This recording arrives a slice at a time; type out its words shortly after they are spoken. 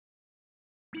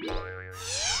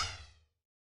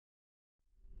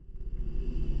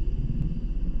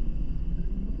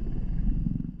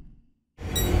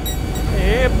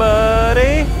Hey,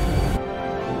 buddy.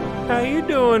 How you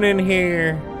doing in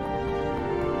here?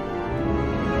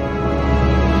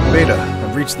 Beta,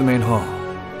 I've reached the main hall.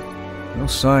 No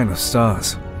sign of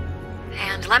stars.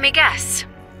 And let me guess,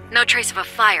 no trace of a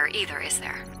fire either, is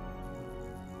there?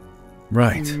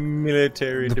 Right.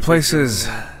 Military. The place is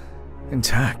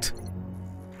intact.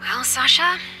 Well,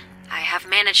 Sasha, I have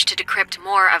managed to decrypt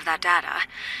more of that data.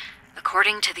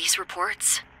 According to these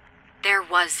reports, there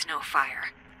was no fire.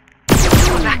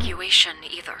 No evacuation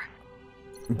either.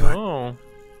 But Oh.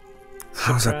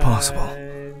 how is that possible?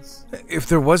 Surprise. If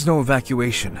there was no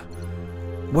evacuation,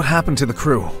 what happened to the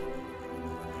crew?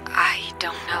 I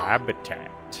don't know.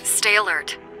 Habitat. Stay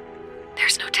alert.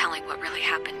 There's no telling what really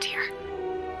happened here.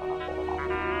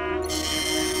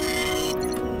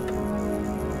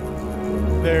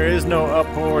 There is no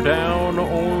up or down,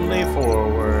 only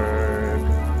forward.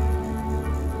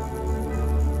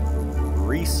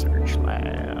 Research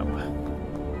lab.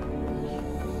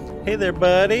 Hey there,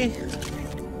 buddy.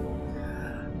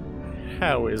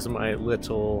 How is my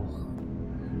little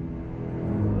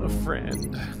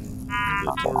friend?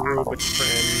 Little robot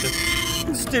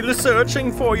friend. Still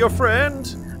searching for your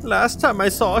friend? Last time I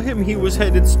saw him, he was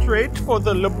headed straight for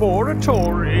the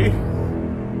laboratory.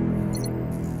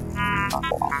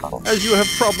 As you have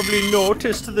probably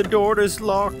noticed, the door is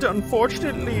locked.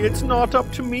 Unfortunately, it's not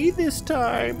up to me this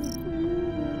time.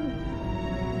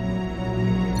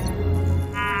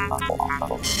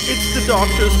 It's the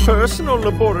doctor's personal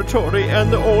laboratory,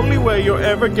 and the only way you're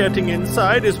ever getting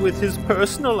inside is with his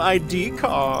personal ID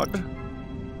card.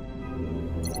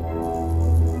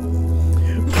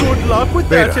 Good luck with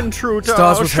Beta, that, intruder.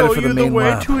 Stars I'll was headed show for the you the main way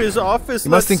lab. to his office.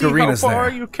 You must Let's think see Arena's how far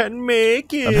there. you can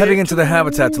make it. I'm heading into the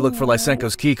habitat to look for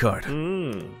Lysenko's keycard.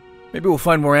 Hmm. Maybe we'll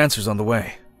find more answers on the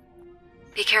way.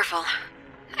 Be careful.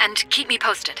 And keep me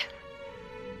posted.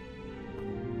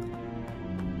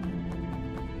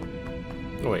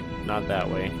 Wait, not that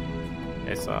way.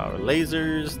 I saw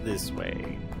lasers this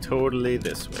way. Totally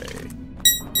this way.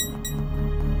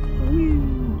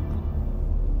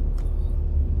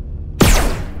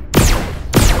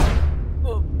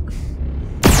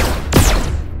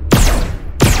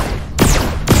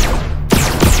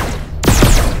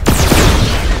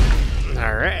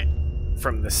 Alright.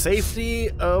 From the safety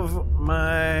of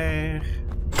my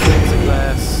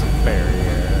plexiglass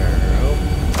barrier. Oh.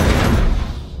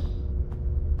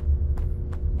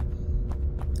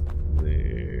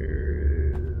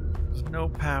 There's no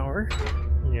power.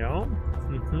 Yeah.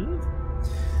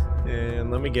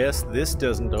 And let me guess, this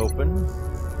doesn't open.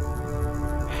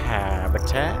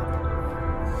 Habitat.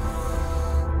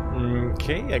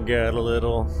 Okay, I got a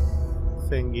little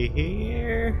thingy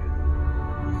here.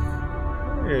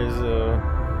 There's a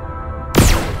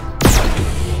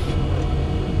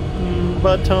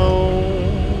button.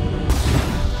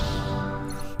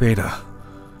 Beta.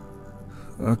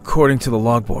 According to the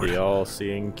logboard, The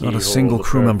all-seeing not keyhole, a single the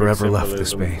crew member perfect ever left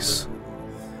this symbolism. base.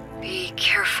 Be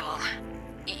careful.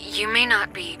 You may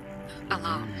not be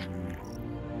alone.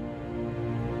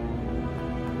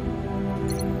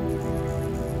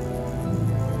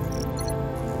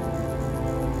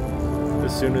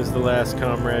 As soon as the last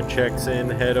comrade checks in,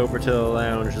 head over to the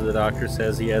lounge. The doctor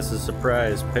says he has a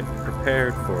surprise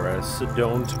prepared for us, so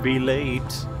don't be late.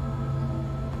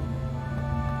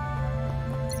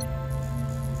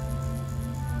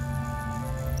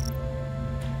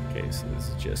 Okay, so this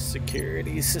is just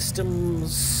security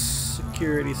systems.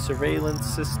 Security surveillance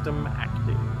system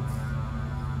active.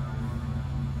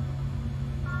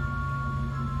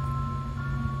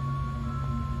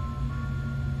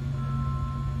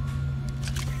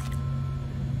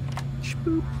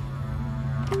 Shboop.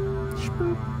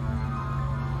 Shboop.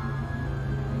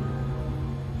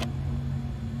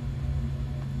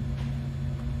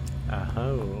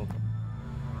 Oh.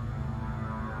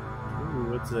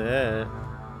 Ooh, what's that?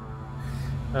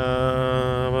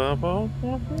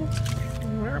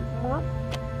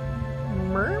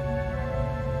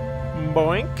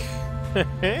 Boink.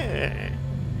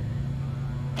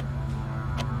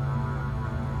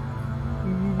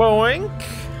 Boink.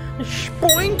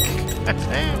 Spoink.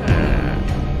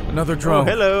 Another drone.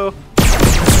 Oh, hello.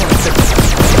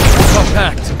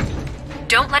 Compact.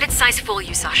 Don't let its size fool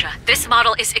you, Sasha. This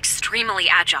model is extremely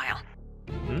agile.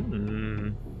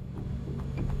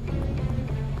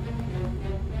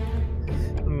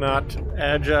 Not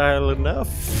agile enough.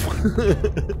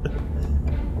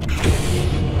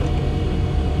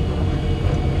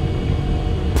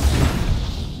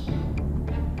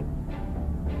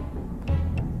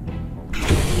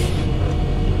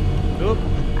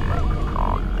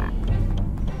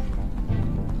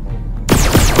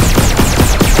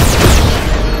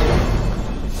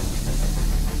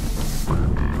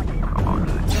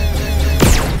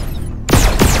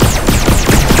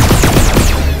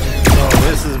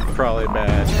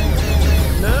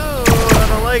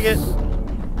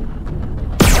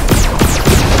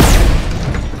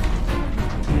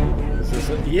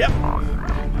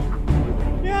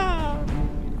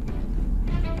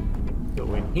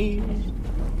 here.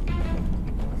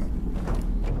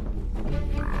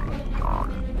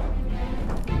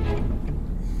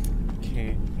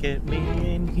 Can't get me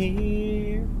in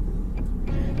here.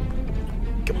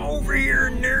 Come over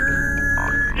here,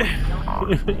 nerd.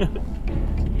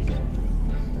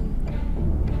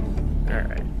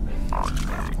 Alright.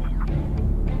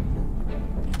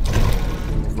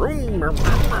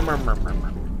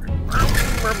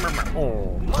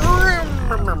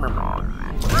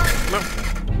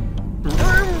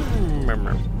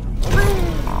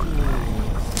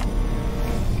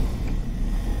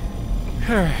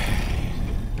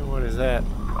 What does that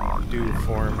do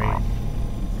for me?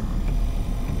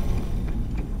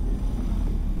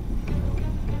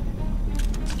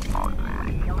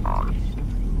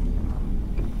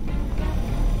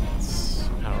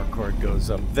 Power cord goes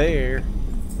up there.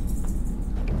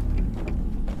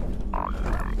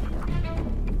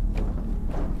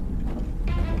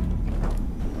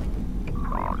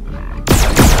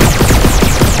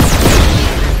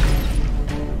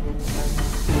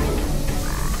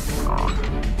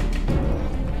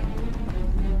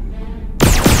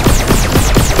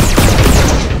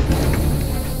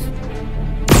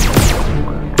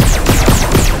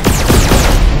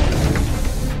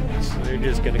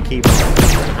 Just gonna keep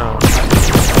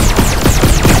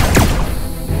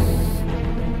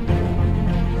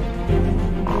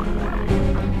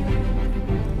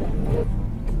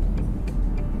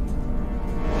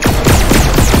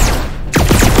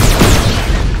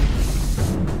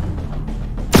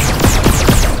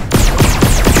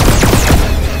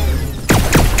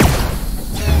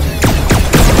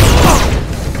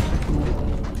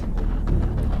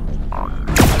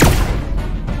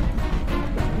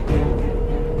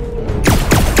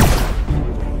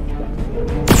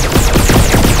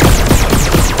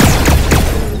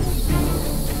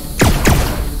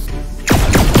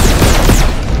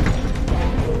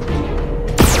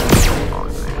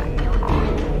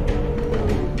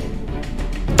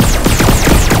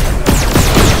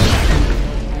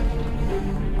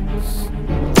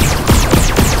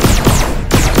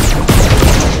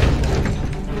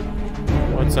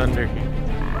what's under here.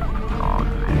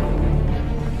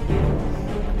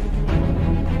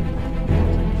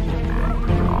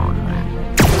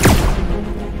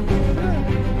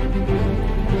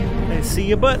 I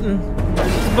see a button. Where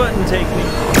does the button take me?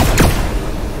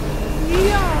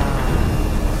 Yeah.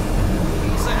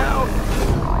 Peace out.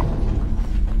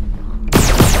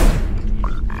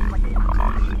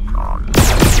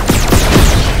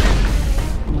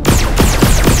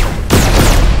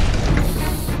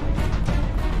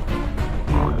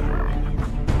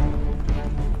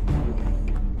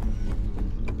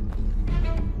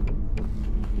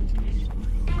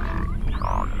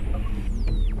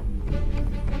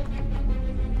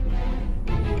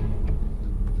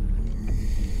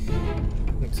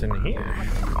 In here,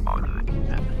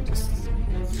 just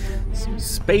some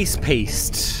space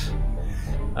paste.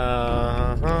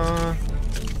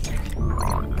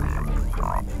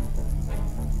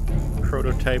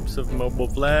 Prototypes of mobile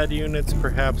Vlad units.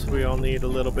 Perhaps we all need a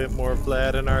little bit more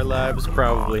Vlad in our lives.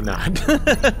 Probably not.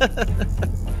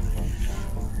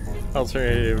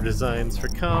 Alternative designs for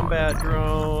combat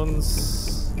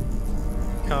drones.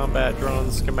 Combat drone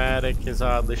schematic is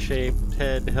oddly shaped.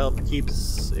 Head help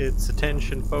keeps its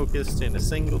attention focused in a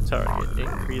single target,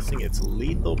 increasing its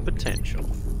lethal potential.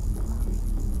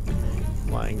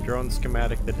 Flying drone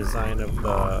schematic, the design of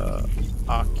the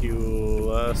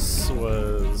Oculus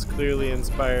was clearly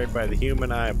inspired by the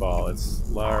human eyeball. Its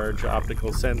large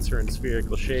optical sensor and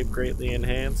spherical shape greatly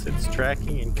enhance its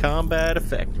tracking and combat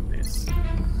effectiveness.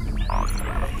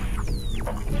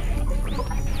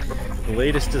 The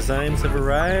latest designs have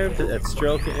arrived. At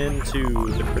stroke into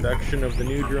the production of the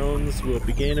new drones will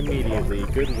begin immediately.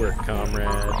 Good work, comrade.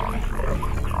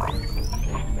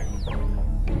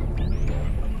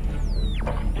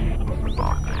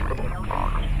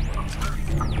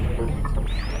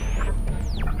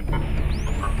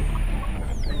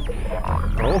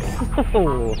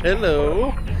 Oh,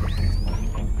 hello.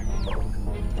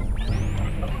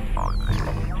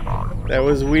 That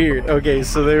was weird. Okay,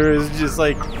 so there was just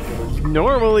like...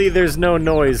 Normally there's no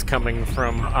noise coming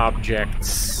from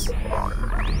objects.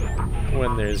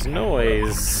 When there's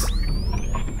noise,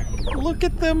 look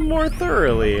at them more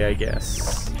thoroughly, I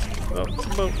guess. Oh,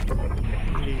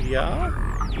 yeah?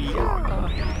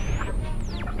 Yeah.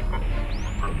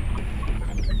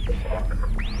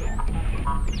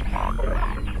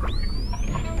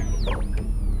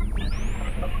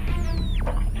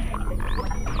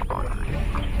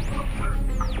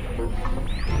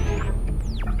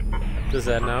 Does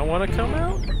that not want to come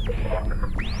out?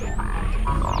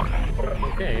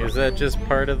 Okay, is that just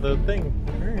part of the thing?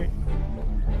 Alright.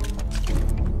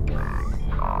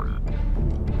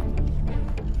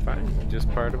 Fine, just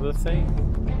part of the thing.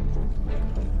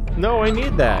 No, I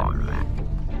need that.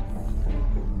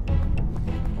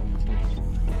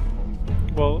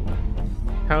 Well,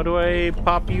 how do I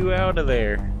pop you out of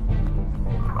there?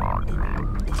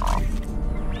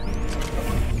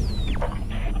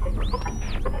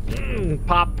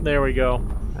 Pop, there we go.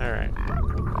 Alright.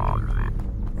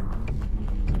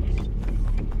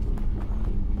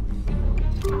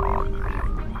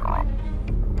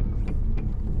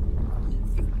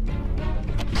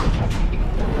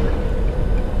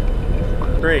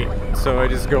 Great, so I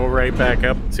just go right back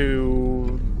up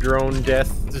to drone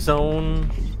death zone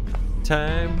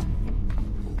time.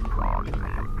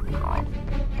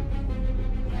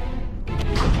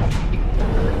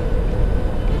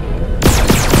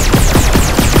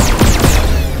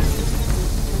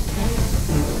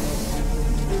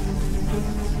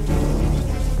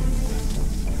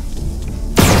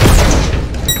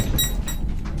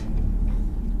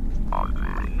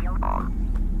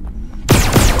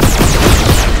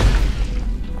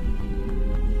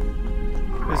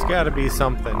 There's gotta be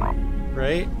something,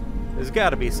 right? There's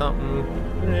gotta be something.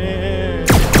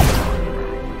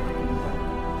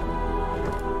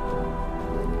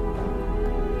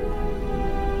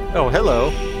 Oh,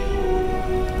 hello.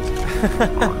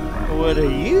 What are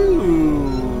you?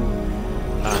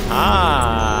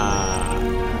 Aha!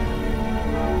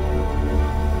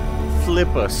 Flip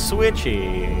a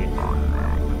switchy.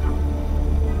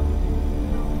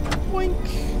 Boink.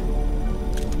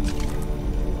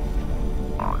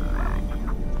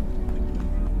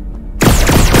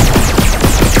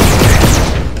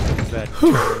 That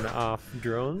turn off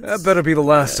drones? That better be the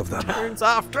last of them. Turns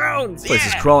off drones! Place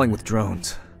is Yeah! crawling with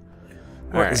drones.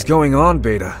 What is Alright. going on,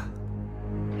 Beta?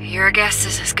 Your guess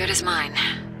is as good as mine.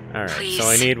 Alright, Please so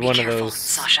I need be one careful, of those.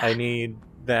 Sasha. I need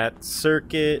that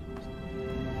circuit.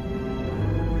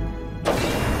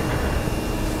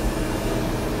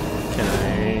 Can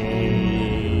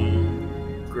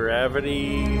I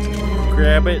gravity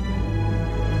grab it?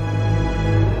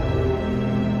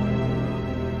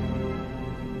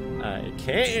 I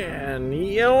can.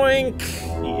 Yoink!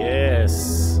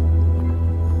 Yes.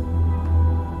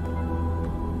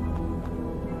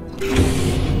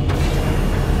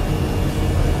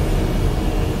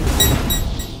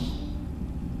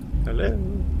 Hello.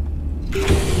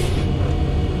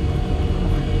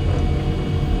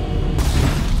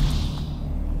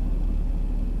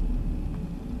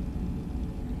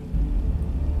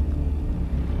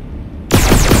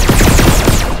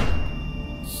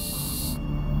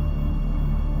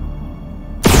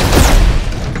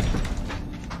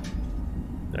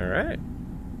 All right.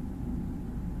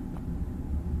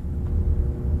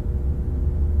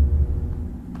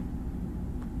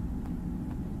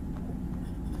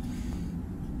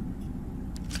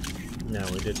 No,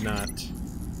 we did not.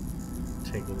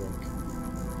 Take a look.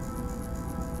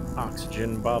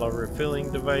 Oxygen bottle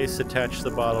refilling device. Attach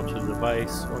the bottle to the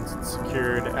device. Once it's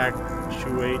secured,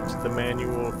 actuate the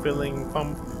manual filling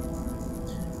pump.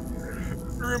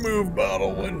 Remove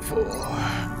bottle when full.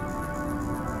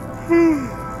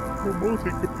 For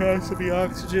multi-capacity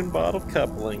oxygen bottle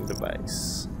coupling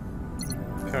device.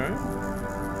 Okay.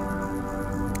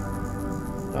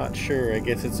 Not sure. I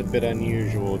guess it's a bit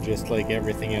unusual, just like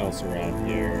everything else around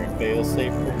here. A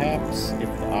failsafe, perhaps, if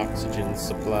the oxygen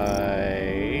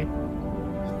supply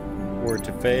were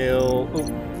to fail. Oop,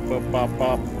 bop, bop,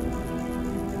 bop.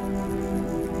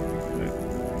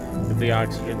 If the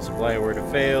oxygen supply were to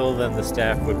fail, then the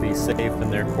staff would be safe in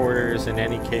their quarters. In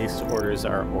any case, orders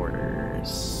are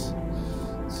orders.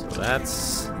 So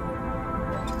that's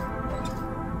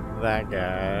that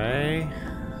guy.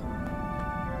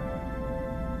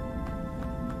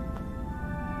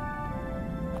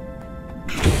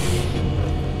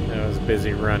 I was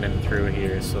busy running through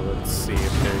here, so let's see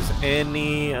if there's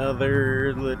any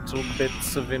other little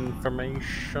bits of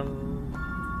information.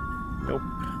 Nope.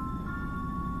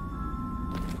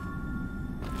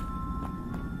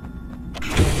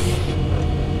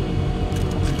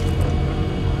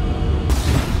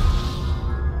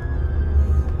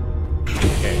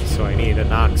 Okay, so I need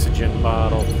an oxygen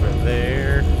bottle for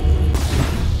there.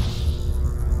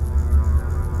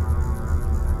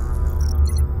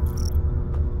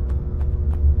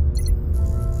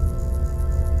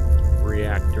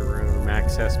 Reactor room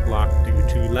access blocked due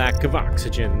to lack of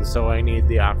oxygen, so I need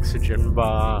the oxygen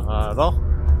bottle.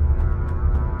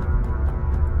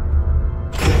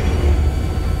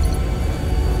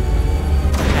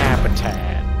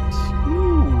 Habitat.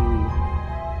 Ooh.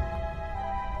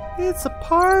 It's a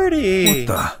party. What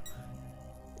the?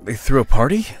 They threw a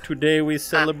party? Today we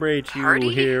celebrate you,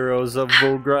 party? heroes of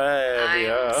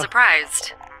Volgravia. I'm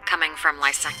surprised, coming from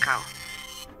Lysenko.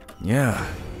 Yeah,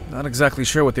 not exactly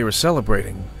sure what they were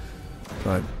celebrating,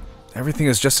 but everything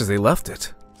is just as they left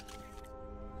it.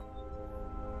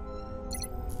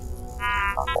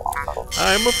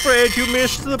 I'm afraid you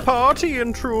missed the party,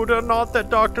 intruder. Not that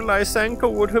Dr.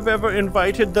 Lysenko would have ever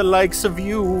invited the likes of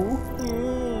you.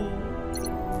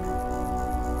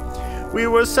 We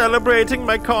were celebrating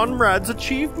my comrades'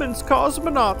 achievements,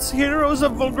 cosmonauts, heroes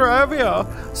of Volgravia,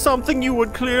 something you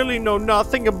would clearly know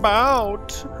nothing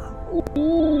about.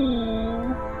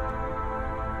 Ooh.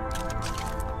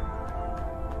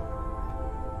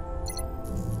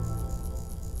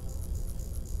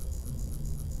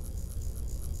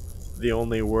 The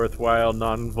only worthwhile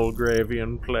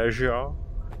non-Volgravian pleasure.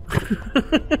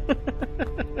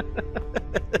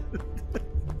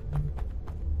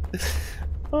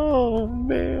 Oh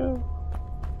man.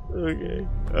 Okay.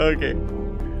 Okay.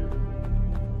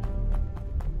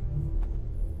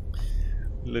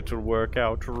 Little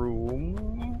workout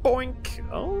room. Boink.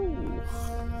 Oh.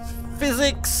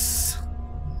 Physics.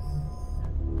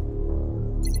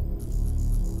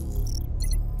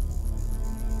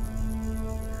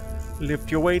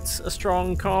 Lift your weights. A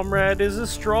strong comrade is a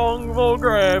strong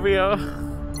Volgravia.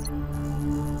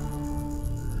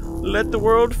 Let the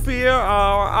world fear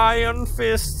our iron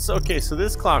fists. Okay, so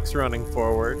this clock's running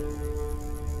forward.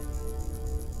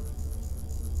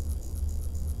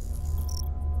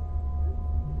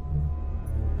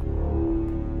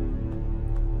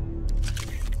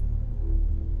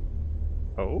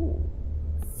 Oh.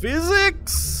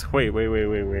 Physics! Wait.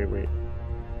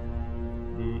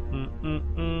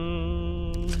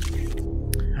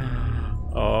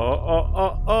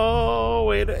 Oh,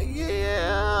 wait.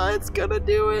 Yeah, it's gonna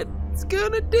do it. It's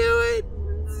gonna do it.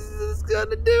 It's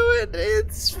gonna do it.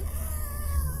 It's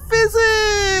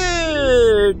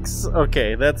physics!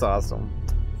 Okay, that's awesome.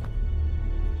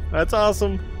 That's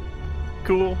awesome.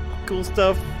 Cool. Cool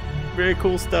stuff. Very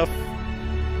cool stuff.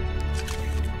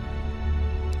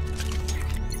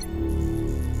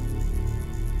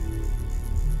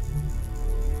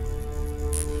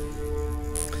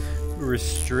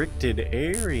 Restricted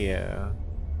area.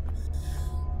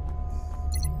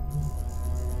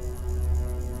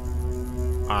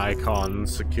 Icon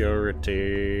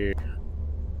security.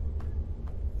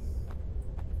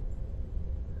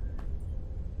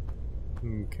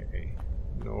 Okay.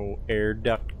 No air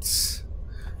ducts.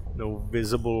 No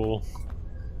visible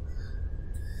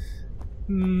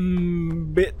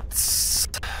bits.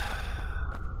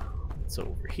 What's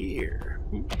over here?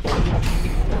 Wait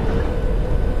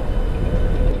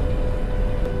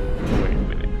a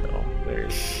minute though.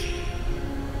 There's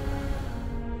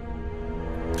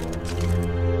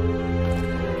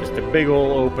just a big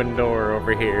ol' open door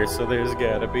over here, so there's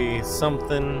gotta be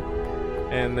something.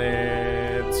 And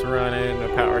then it's running a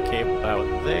power cable out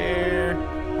there.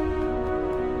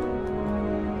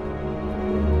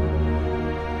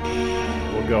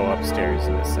 We'll go upstairs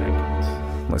in a second.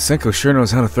 Lysenko sure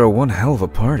knows how to throw one hell of a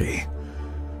party.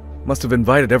 Must have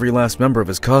invited every last member of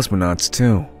his cosmonauts,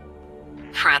 too.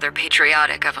 Rather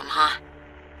patriotic of him, huh?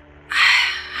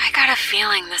 I got a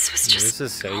feeling this was just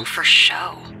all for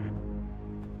show.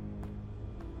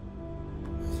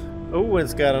 Oh,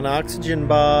 it's got an oxygen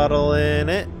bottle in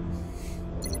it.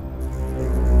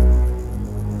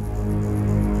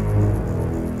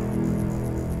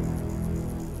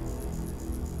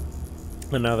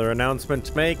 Another announcement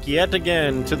to make yet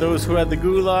again. To those who had the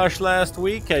goulash last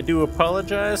week, I do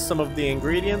apologize. Some of the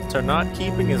ingredients are not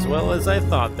keeping as well as I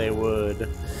thought they would.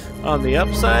 On the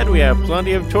upside, we have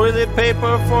plenty of toilet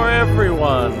paper for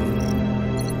everyone.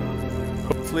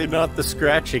 Hopefully not the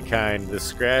scratchy kind. The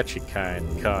scratchy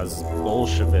kind causes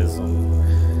Bolshevism.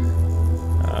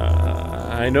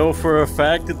 I know for a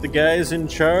fact that the guys in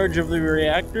charge of the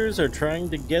reactors are trying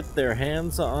to get their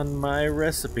hands on my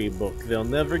recipe book. They'll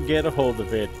never get a hold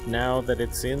of it now that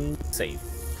it's in safe.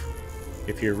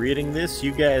 If you're reading this,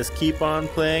 you guys keep on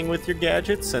playing with your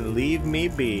gadgets and leave me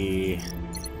be.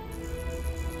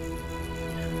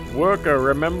 Worker,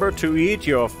 remember to eat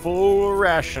your full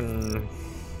ration.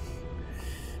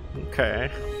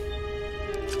 Okay.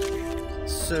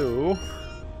 So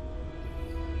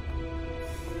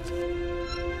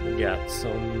we got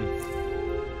some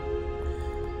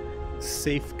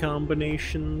safe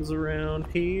combinations around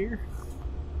here.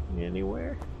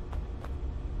 Anywhere?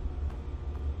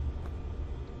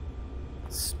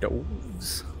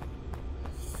 Stoves.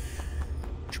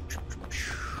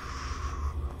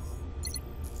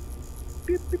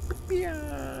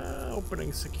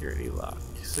 Opening security lock.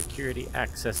 Security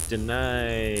access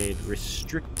denied.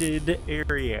 Restricted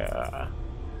area.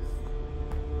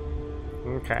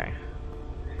 Okay.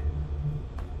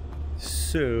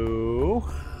 So...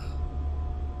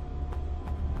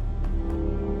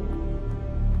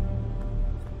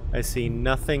 I see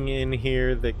nothing in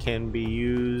here that can be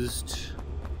used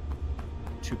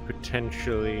to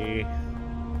potentially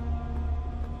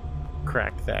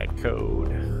crack that code.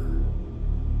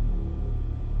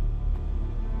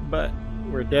 But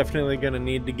we're definitely going to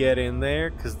need to get in there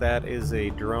because that is a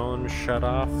drone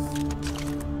shutoff.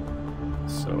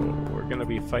 So we're going to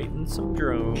be fighting some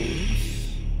drones.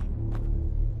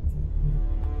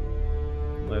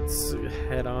 Let's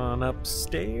head on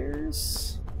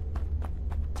upstairs.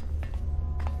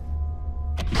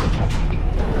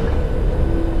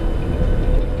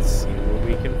 Let's see what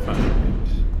we can find.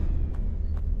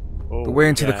 Oh, The way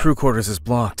into the crew quarters is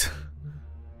blocked.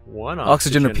 One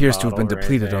Oxygen appears to have been bottle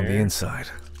depleted right on the there. inside.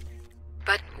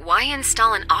 But why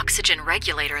install an oxygen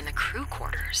regulator in the crew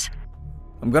quarters?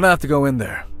 I'm gonna have to go in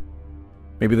there.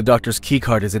 Maybe the doctor's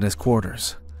keycard is in his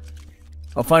quarters.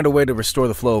 I'll find a way to restore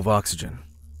the flow of oxygen.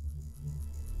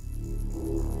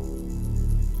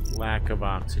 Lack of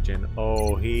oxygen.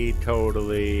 Oh, he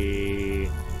totally...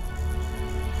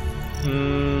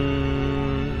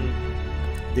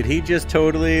 Did he just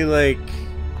totally, like,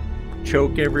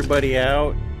 choke everybody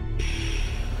out?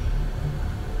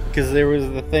 Because there was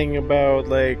the thing about,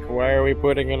 like, why are we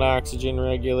putting an oxygen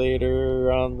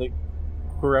regulator on the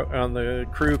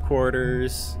crew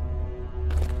quarters?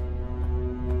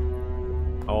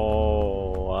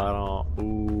 Oh, I don't...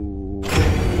 Ooh.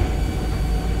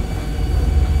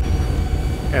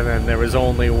 And then there was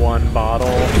only one bottle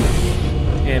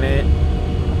in it.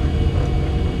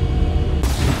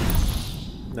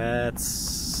 That's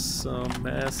some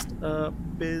messed up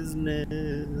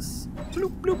business.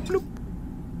 Bloop, bloop, bloop.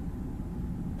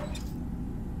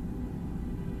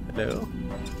 Hello?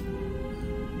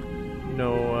 No,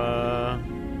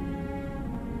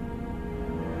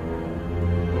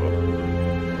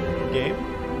 Game?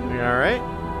 You alright?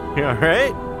 You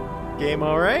alright? Game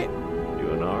alright?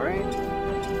 Doing alright?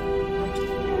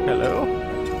 Hello?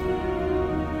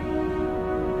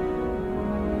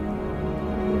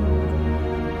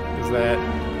 Is that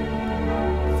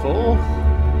full?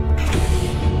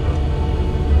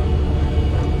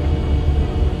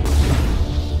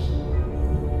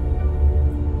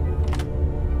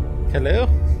 Hello?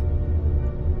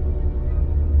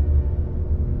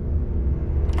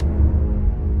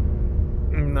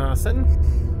 Nothing.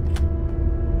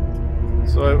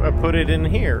 So I put it in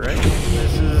here, right?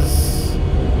 This is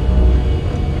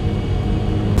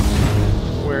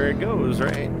where it goes,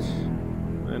 right?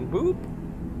 And boop.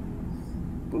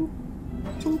 Boop.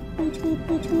 Boop, boop, boop,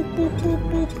 boop, boop, boop, boop,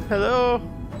 boop. Hello?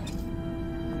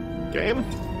 Game?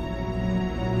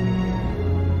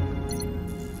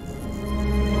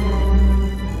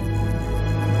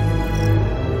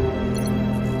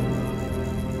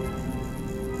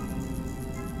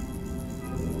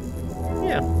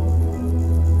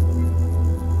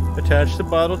 Attach the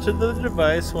bottle to the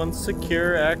device. Once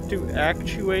secure,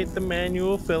 actuate the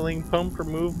manual filling pump.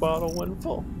 Remove bottle when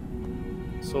full.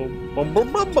 So,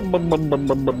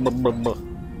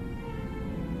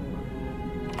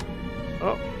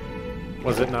 oh,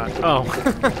 was it not? Oh,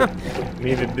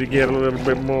 needed to get a little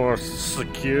bit more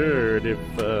secured.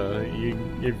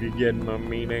 If you get my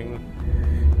meaning,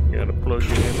 you gotta plug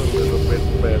it in a little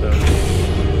bit better.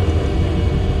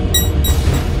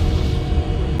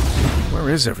 Where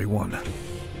is everyone?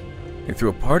 They threw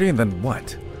a party and then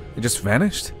what? They just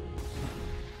vanished?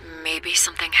 Maybe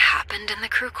something happened in the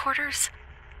crew quarters?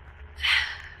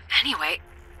 Anyway,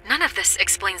 none of this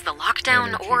explains the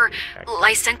lockdown or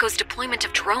Lysenko's deployment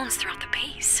of drones throughout the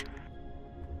base.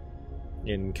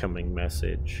 Incoming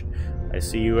message. I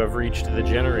see you have reached the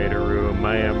generator room.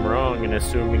 I am wrong in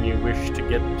assuming you wish to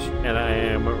get... And I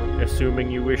am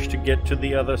assuming you wish to get to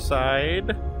the other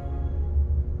side?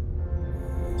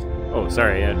 Oh,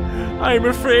 sorry. I'm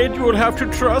afraid you will have to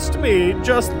trust me.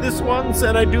 Just this once,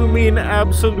 and I do mean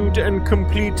absolute and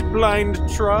complete blind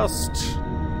trust.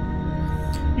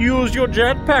 Use your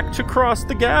jetpack to cross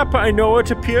the gap. I know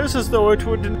it appears as though it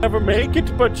would never make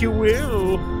it, but you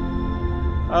will.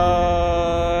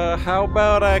 How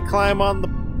about I climb on the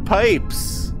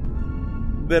pipes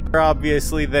that are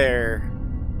obviously there?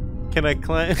 Can I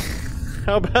climb?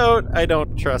 How about I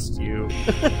don't trust you?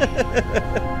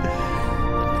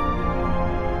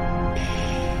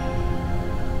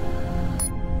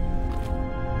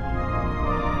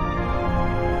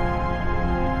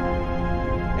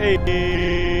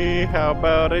 Hey, how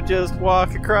about I just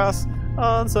walk across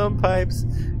on some pipes?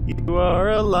 You are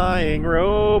a lying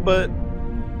robot.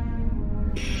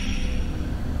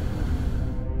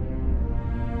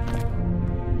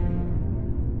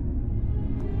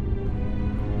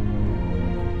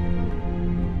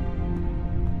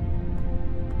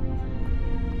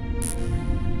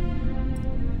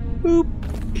 Boop.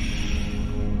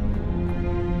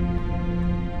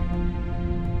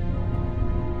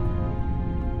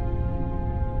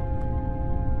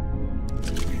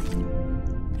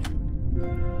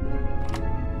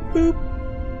 Boop.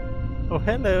 Oh,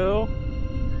 hello,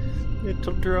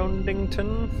 little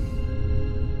Dronedington.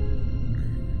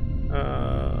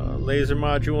 Laser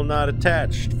module not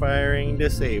attached. Firing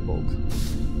disabled.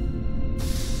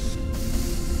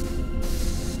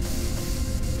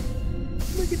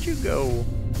 Look at you go,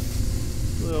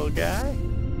 little guy.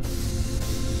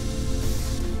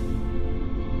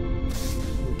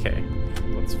 Okay,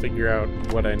 let's figure out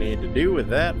what I need to do with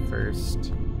that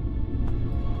first.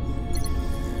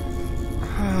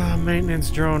 Maintenance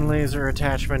drone laser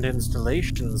attachment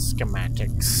installation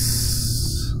schematics.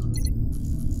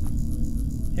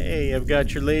 Hey, I've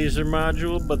got your laser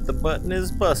module, but the button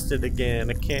is busted again.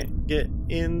 I can't get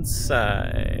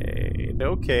inside.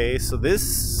 Okay, so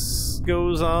this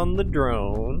goes on the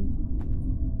drone.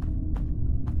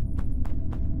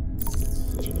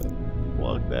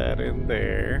 Plug that in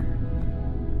there.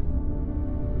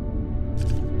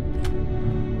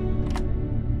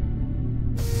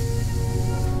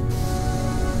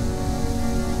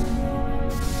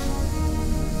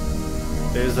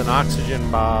 There's an oxygen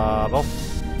bottle.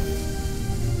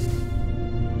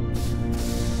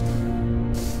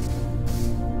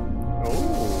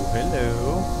 Oh,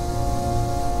 hello.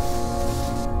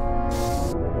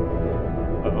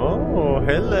 Oh,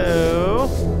 hello.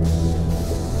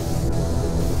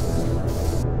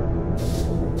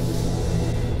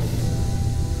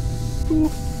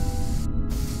 Boop.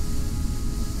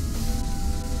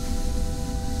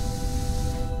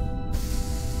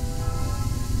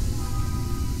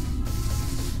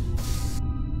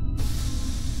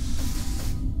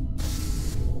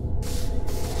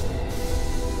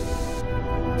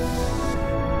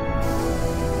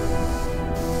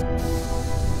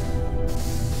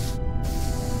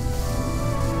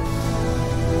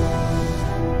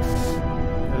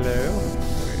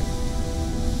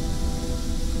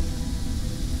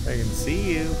 I can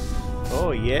see you.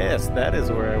 Oh yes, that is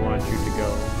where I want you to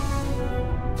go.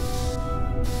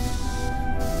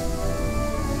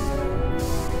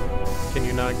 Can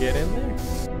you not get in there?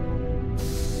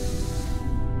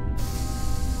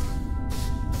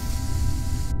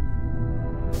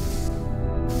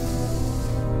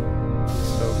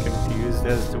 So confused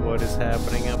as to what is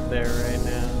happening up there right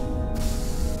now.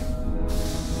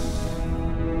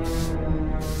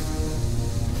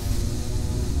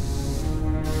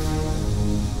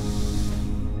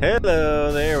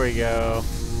 Hello, there we go.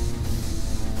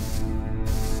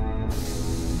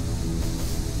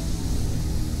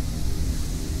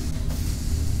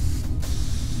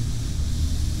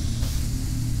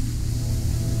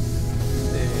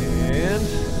 And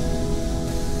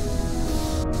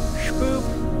swoop.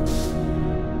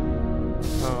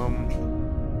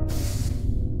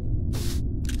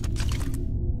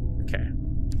 Okay.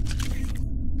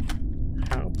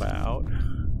 How about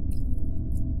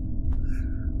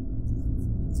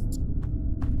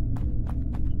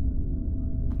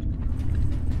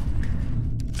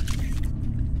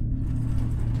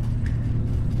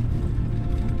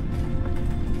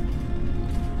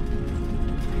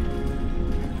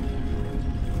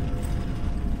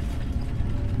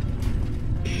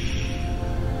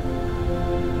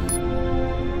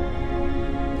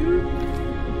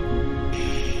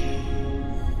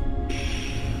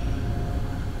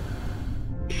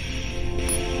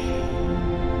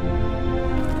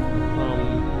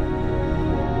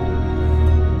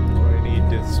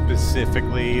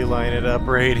specifically line it up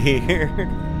right here?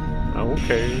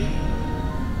 Okay.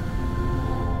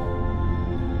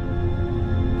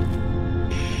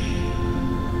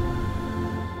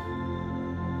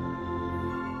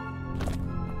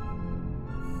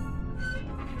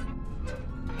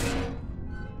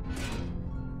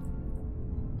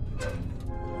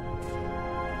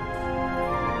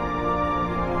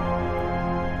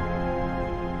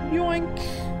 Yoink.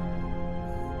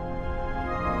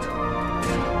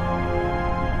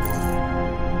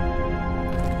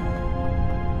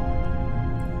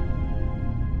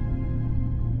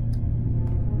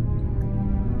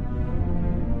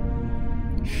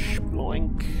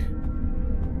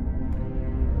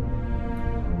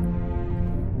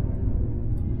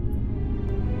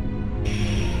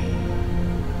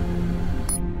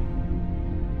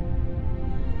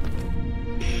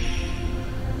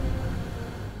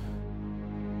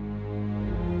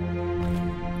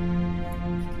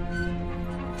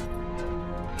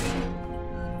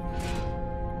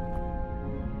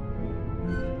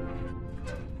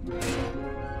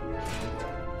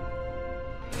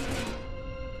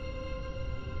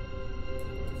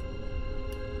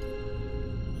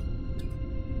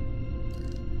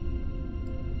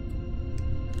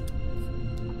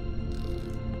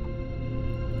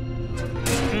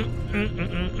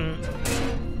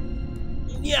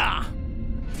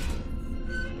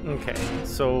 Okay,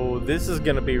 so this is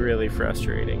gonna be really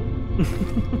frustrating.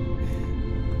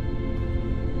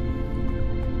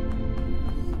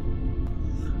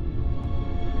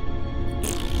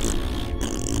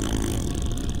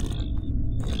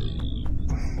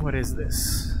 What is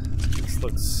this? This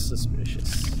looks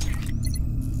suspicious.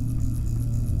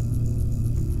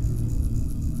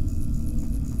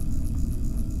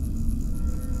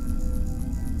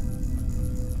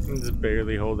 It's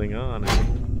barely holding on.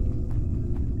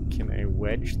 Can I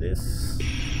wedge this?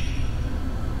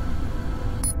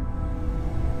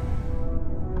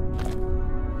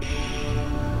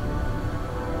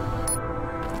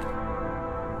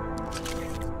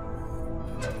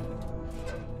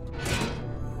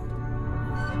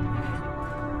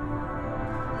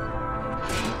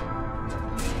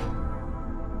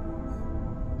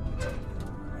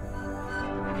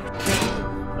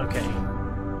 Okay,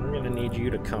 I'm gonna need you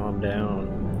to calm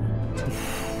down.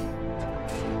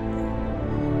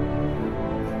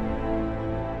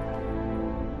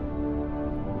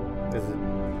 Is it?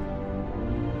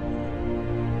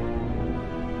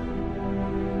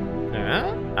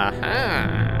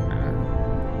 Aha!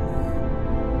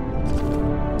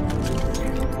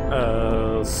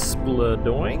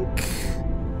 Spladoink.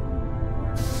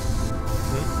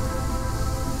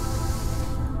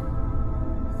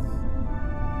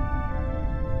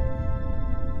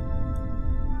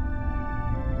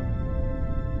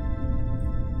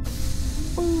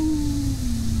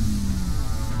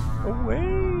 Away!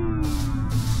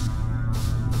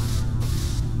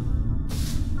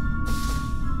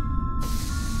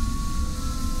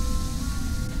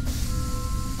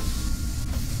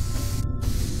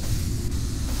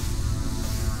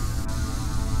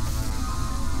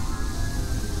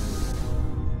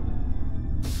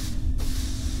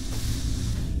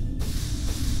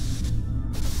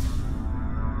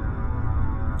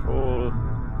 Oh,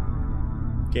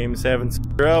 game's having some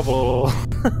trouble.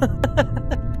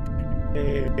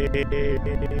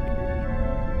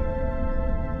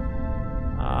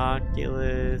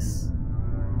 Oculus.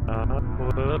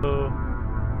 Whoa.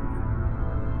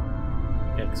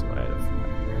 X, Y,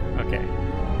 okay.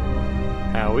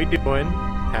 How we doing?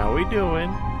 How we doing?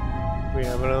 We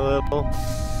having a little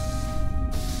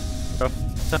rough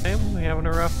time? We having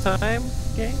a rough time?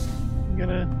 Okay. I'm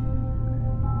gonna.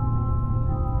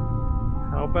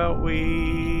 How about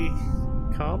we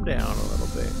calm down a little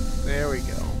bit? There we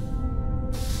go.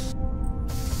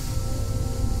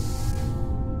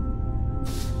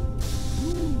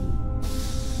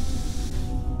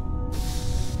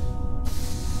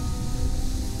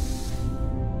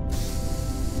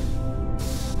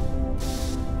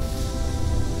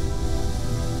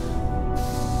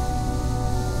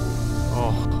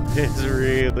 Oh, it's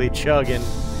really chugging.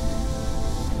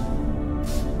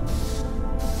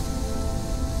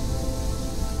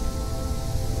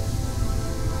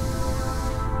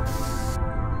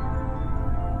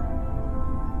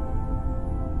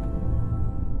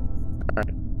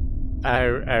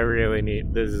 I really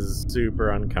need, this is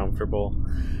super uncomfortable.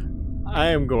 I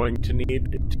am going to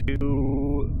need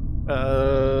to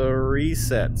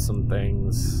reset some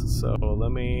things. So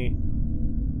let me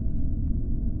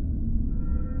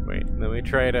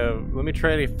try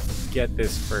to get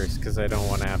this first, because I don't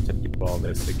want to have to do all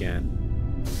this again.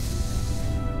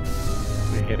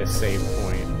 Let me hit a save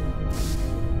point.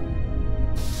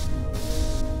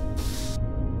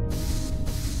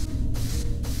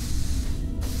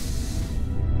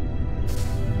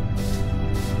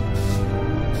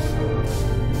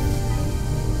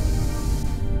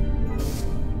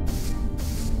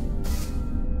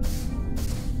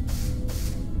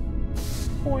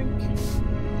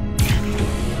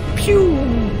 Pew!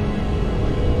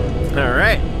 All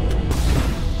right.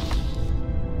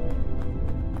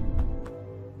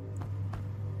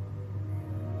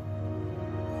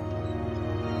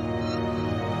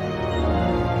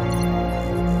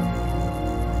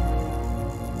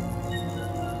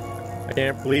 I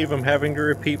can't believe I'm having to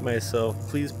repeat myself.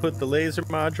 Please put the laser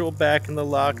module back in the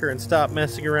locker and stop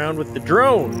messing around with the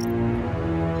drone.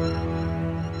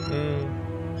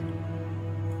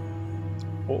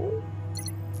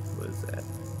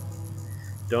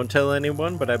 Don't tell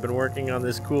anyone, but I've been working on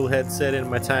this cool headset in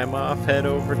my time off. Head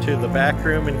over to the back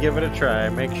room and give it a try.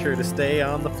 Make sure to stay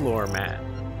on the floor mat.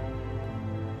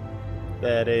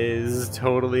 That is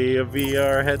totally a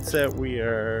VR headset. We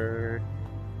are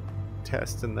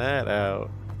testing that out.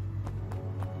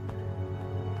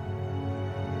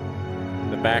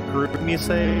 In the back room, you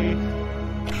say?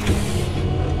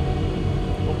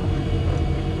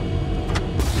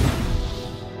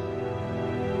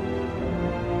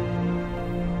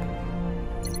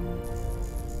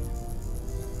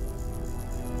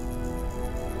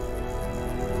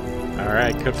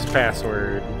 my cook's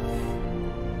password.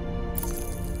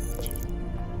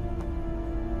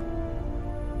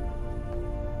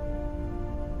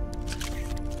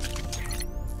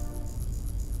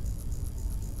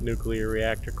 Nuclear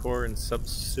reactor core and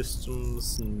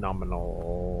subsystems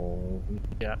nominal.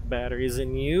 Got batteries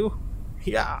in you?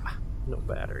 Yeah, no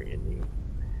battery in you.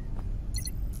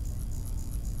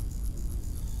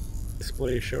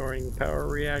 Display showing power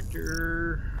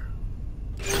reactor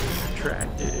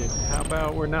retracted. How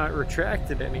about we're not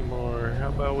retracted anymore? How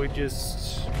about we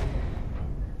just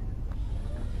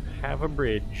have a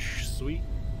bridge? Sweet.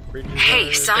 Bridges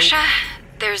Hey, Sasha,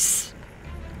 there's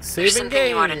something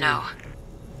you ought to know.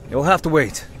 You'll have to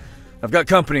wait. I've got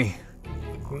company.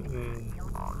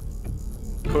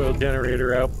 Coil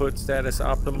generator output status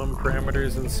optimum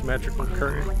parameters and symmetrical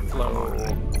current flow.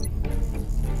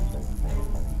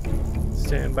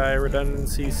 Standby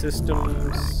redundancy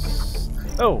systems.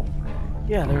 Oh,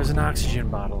 yeah, there was an oxygen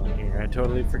bottle in here. I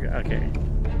totally forgot. Okay.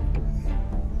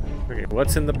 Okay,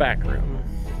 what's in the back room?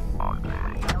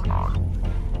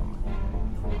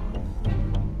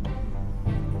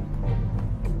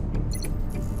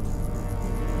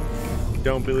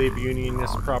 Don't believe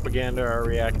Unionist propaganda. Our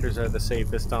reactors are the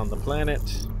safest on the planet.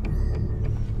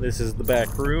 This is the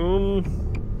back room.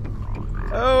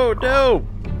 Oh, dope!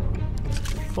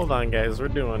 Hold on, guys. We're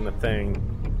doing the thing.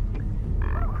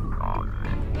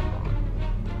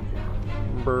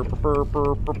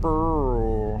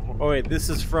 Oh, wait. This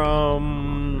is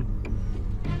from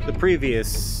the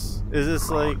previous. Is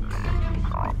this like...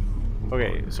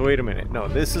 Okay, so wait a minute. No,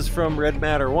 this is from Red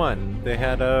Matter 1. They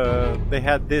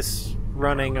had this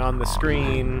running on the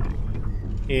screen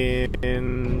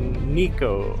in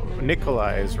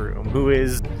Nikolai's room, who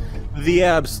is the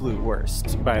absolute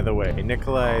worst, by the way.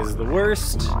 Nikolai is the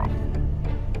worst.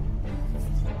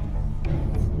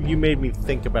 You made me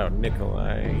think about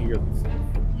Nikolai.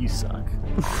 You suck.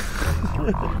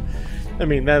 I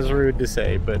mean, that's rude to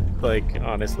say, but, like,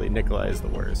 honestly, Nikolai is the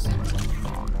worst.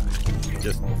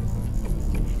 Just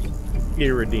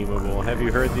irredeemable. Have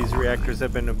you heard these reactors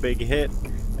have been a big hit?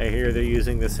 I hear they're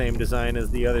using the same design as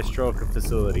the other Stroka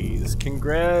facilities.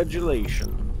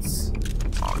 Congratulations.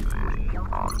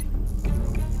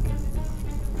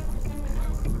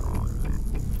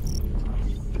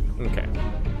 Okay.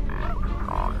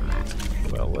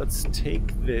 Well, let's take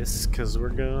this, because we're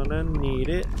gonna need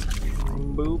it.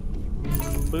 Boop.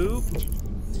 Boop.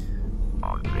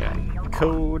 Got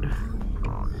code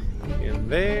in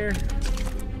there.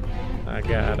 I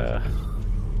got a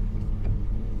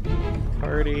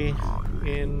party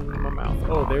in my mouth.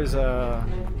 Oh, there's a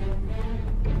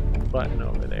button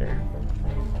over there.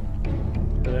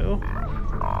 Hello?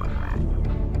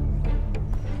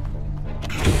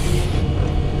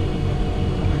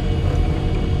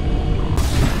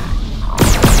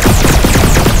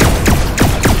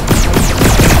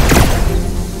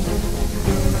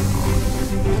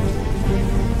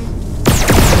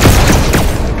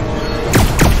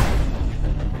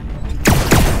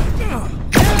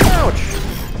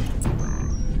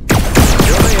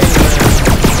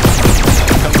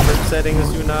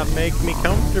 Settings do not make me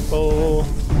comfortable.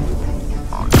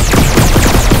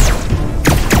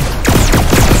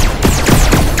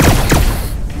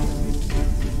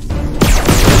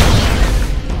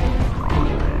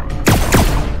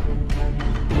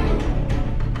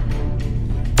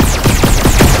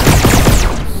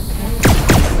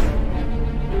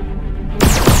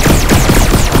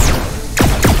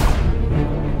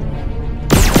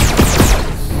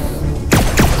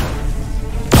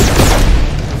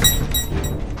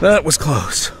 That was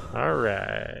close.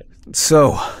 Alright.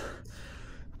 So,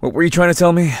 what were you trying to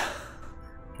tell me?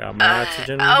 Got my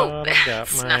oxygen bottle, got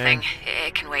it's my... nothing.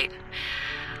 It can wait.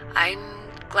 I'm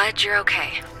glad you're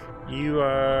okay. You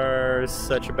are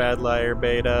such a bad liar,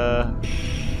 Beta.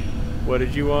 What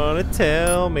did you want to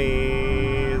tell me?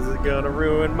 Is it gonna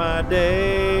ruin my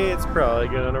day? It's probably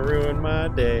gonna ruin my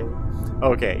day.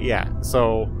 Okay, yeah.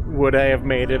 So, would I have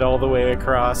made it all the way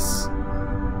across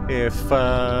if,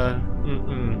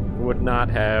 would not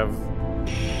have.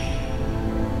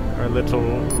 Our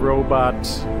little robot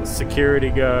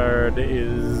security guard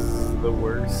is the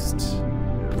worst.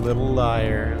 Little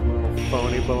liar, little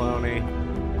phony baloney.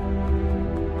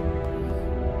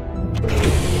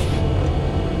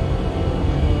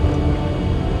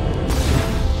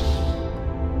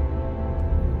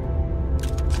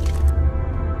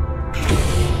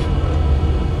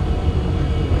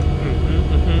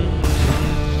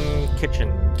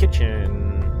 Kitchen.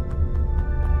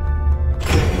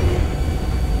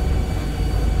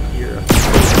 You're a...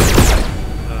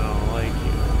 I don't like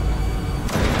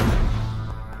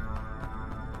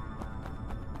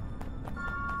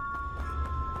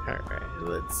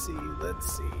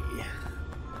let's see.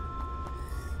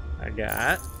 I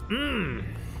got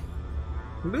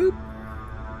boop.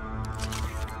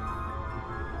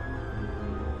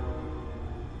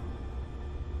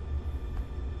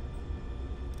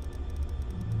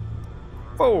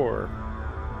 Four.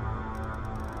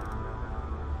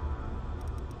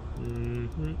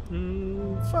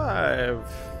 Five.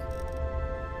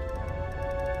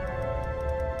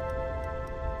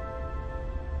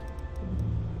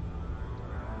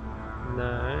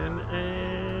 Nine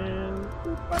and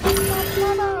 8.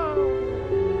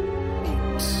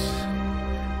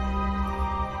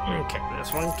 Okay,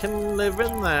 this one can live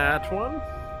in that one.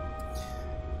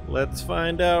 Let's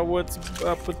find out what's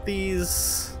up with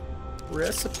these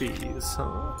recipes,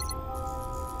 huh?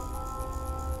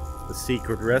 The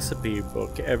secret recipe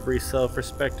book every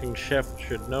self-respecting chef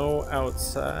should know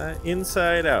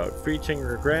inside out, featuring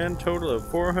a grand total of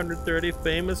 430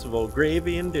 famous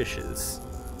Volgravian dishes.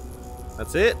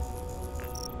 That's it?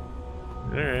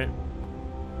 Alright.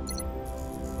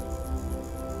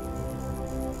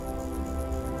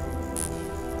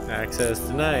 Access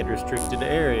denied, restricted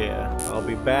area. I'll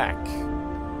be back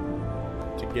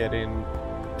to get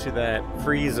into that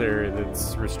freezer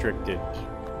that's restricted.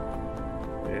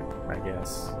 I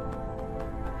guess.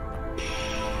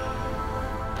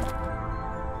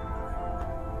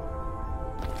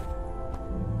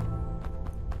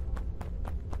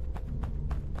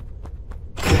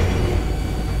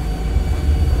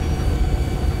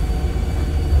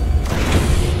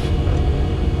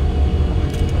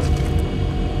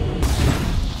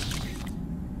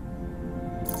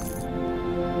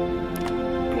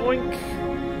 Boink.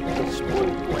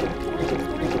 Boink, boink,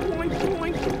 boink,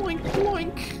 boink, boink,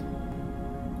 boink.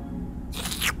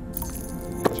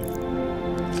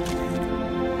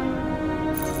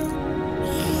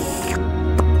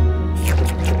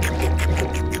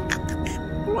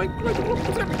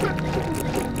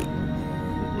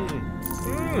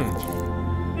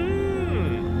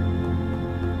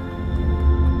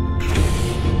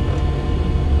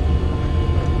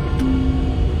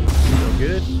 So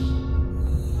good.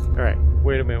 Alright,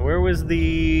 wait a minute. Where was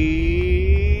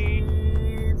the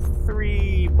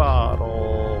 3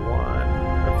 bottle one?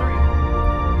 The 3.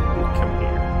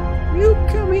 You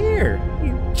come here.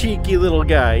 You cheeky little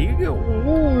guy. You go.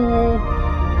 Ooh.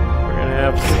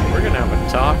 We're gonna have a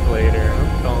talk later.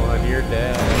 I'm calling your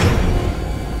dad.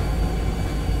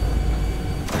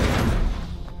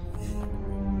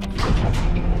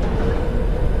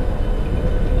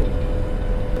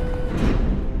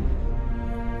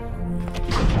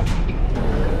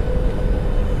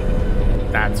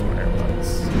 That's where it was.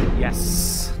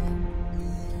 Yes.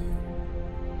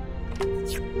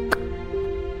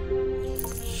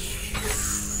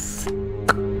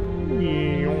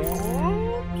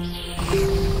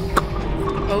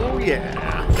 Oh yeah.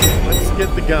 Let's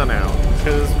get the gun out,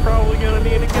 because probably gonna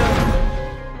need a gun.